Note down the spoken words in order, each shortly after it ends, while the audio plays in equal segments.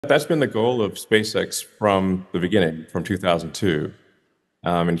That's been the goal of SpaceX from the beginning, from 2002.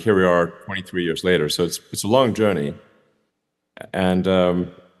 And here we are 23 years later. So it's a long journey. And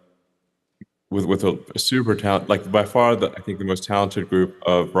with a super talent, like by far, I think the most talented group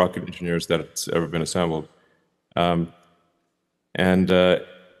of rocket engineers that's ever been assembled. Um, and, uh,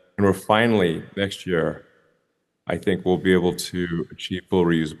 and we're finally, next year, I think we'll be able to achieve full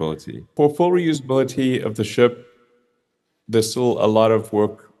reusability. For full reusability of the ship, there's still a lot of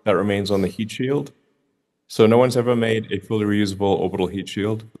work that remains on the heat shield. So no one's ever made a fully reusable orbital heat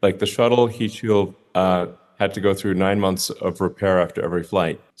shield. Like the shuttle heat shield had to go through 9 months of repair after every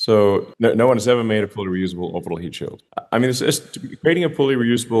flight. So no one has ever made a fully reusable orbital heat shield. I mean, creating a fully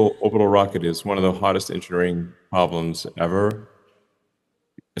reusable orbital rocket is one of the hardest engineering problems ever.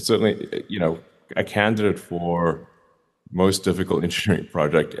 It's certainly, a candidate for most difficult engineering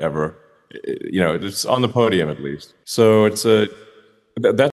project ever. It's on the podium at least. So that's